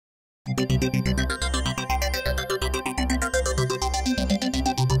Hi,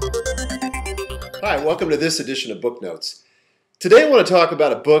 welcome to this edition of Book Notes. Today I want to talk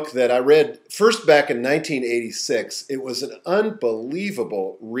about a book that I read first back in 1986. It was an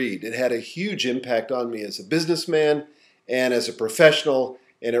unbelievable read. It had a huge impact on me as a businessman and as a professional,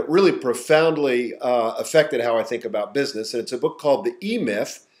 and it really profoundly affected how I think about business. And it's a book called The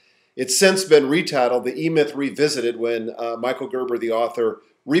E-Myth. It's since been retitled The E-Myth Revisited when Michael Gerber, the author,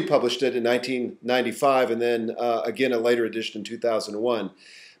 republished it in 1995 and then again a later edition in 2001.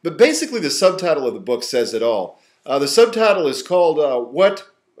 But basically the subtitle of the book says it all. The subtitle is called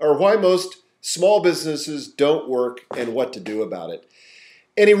Why Most Small Businesses Don't Work and What to Do About It.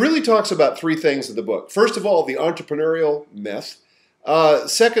 And he really talks about three things in the book. First of all, the entrepreneurial myth.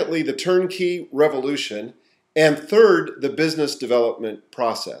 Secondly, the turnkey revolution. And third, the business development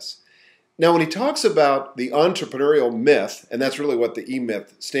process. Now, when he talks about the entrepreneurial myth, and that's really what the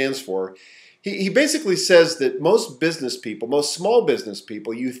E-Myth stands for, he basically says that most business people, most small business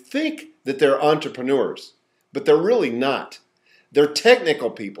people, you think that they're entrepreneurs, but they're really not. They're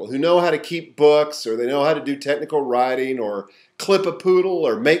technical people who know how to keep books, or they know how to do technical writing, or clip a poodle,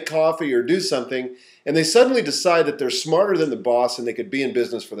 or make coffee, or do something, and they suddenly decide that they're smarter than the boss and they could be in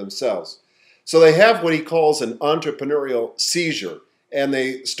business for themselves. So they have what he calls an entrepreneurial seizure, and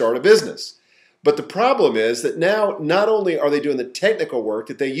they start a business. But the problem is that now not only are they doing the technical work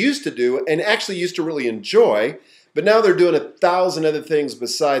that they used to do and actually used to really enjoy, but now they're doing 1,000 other things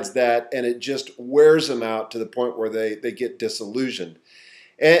besides that, and it just wears them out to the point where they get disillusioned.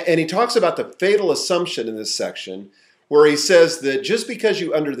 And he talks about the fatal assumption in this section where he says that just because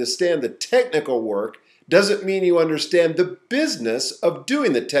you understand the technical work doesn't mean you understand the business of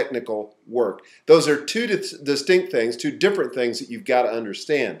doing the technical work. Those are two distinct things, two different things that you've got to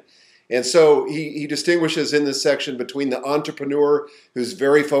understand. And so he distinguishes in this section between the entrepreneur who's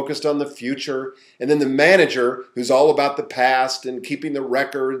very focused on the future, and then the manager who's all about the past and keeping the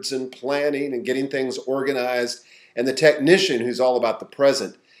records and planning and getting things organized, and the technician who's all about the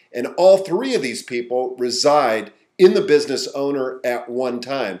present. And all three of these people reside in the business owner at one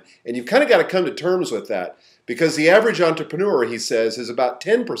time. And you've kind of got to come to terms with that, because the average entrepreneur, he says, is about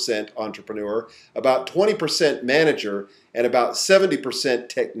 10% entrepreneur, about 20% manager, and about 70%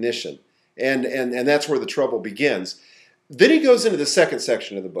 technician. And that's where the trouble begins. Then he goes into the second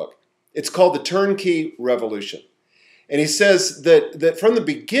section of the book. It's called the turnkey revolution. And he says that from the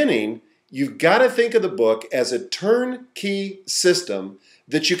beginning, you've got to think of the book as a turnkey system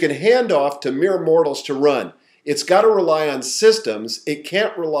that you can hand off to mere mortals to run. It's got to rely on systems. It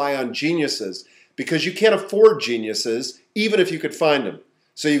can't rely on geniuses, because you can't afford geniuses even if you could find them.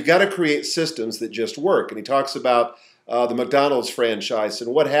 So you've got to create systems that just work. And he talks about the McDonald's franchise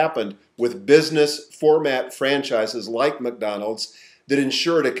and what happened with business format franchises like McDonald's that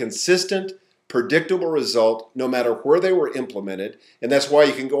ensured a consistent, predictable result no matter where they were implemented. And that's why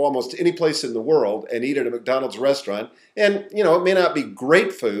you can go almost any place in the world and eat at a McDonald's restaurant. And, it may not be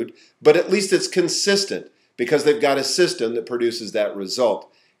great food, but at least it's consistent because they've got a system that produces that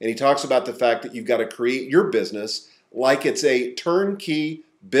result. And he talks about the fact that you've got to create your business like it's a turnkey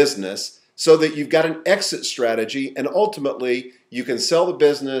business so that you've got an exit strategy, and ultimately you can sell the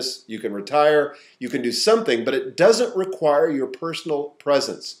business, you can retire, you can do something, but it doesn't require your personal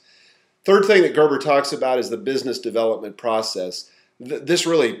presence. Third thing that Gerber talks about is the business development process. This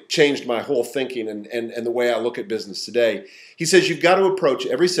really changed my whole thinking and the way I look at business today. He says you've got to approach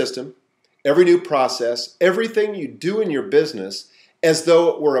every system, every new process, everything you do in your business as though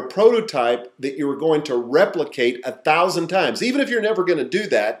it were a prototype that you were going to replicate 1,000 times. Even if you're never going to do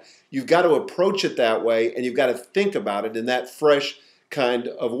that, you've got to approach it that way, and you've got to think about it in that fresh kind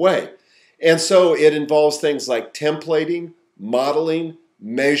of way. And so it involves things like templating, modeling,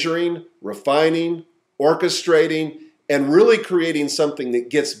 measuring, refining, orchestrating, and really creating something that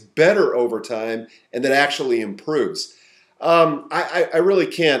gets better over time and that actually improves. I really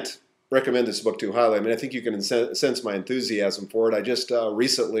can't recommend this book too highly. I mean, I think you can sense my enthusiasm for it. I just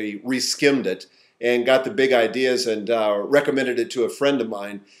recently reskimmed it and got the big ideas and recommended it to a friend of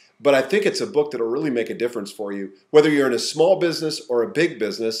mine. But I think it's a book that will really make a difference for you. Whether you're in a small business or a big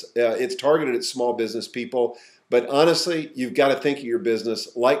business, it's targeted at small business people. But honestly, you've got to think of your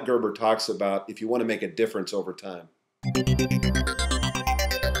business like Gerber talks about if you want to make a difference over time.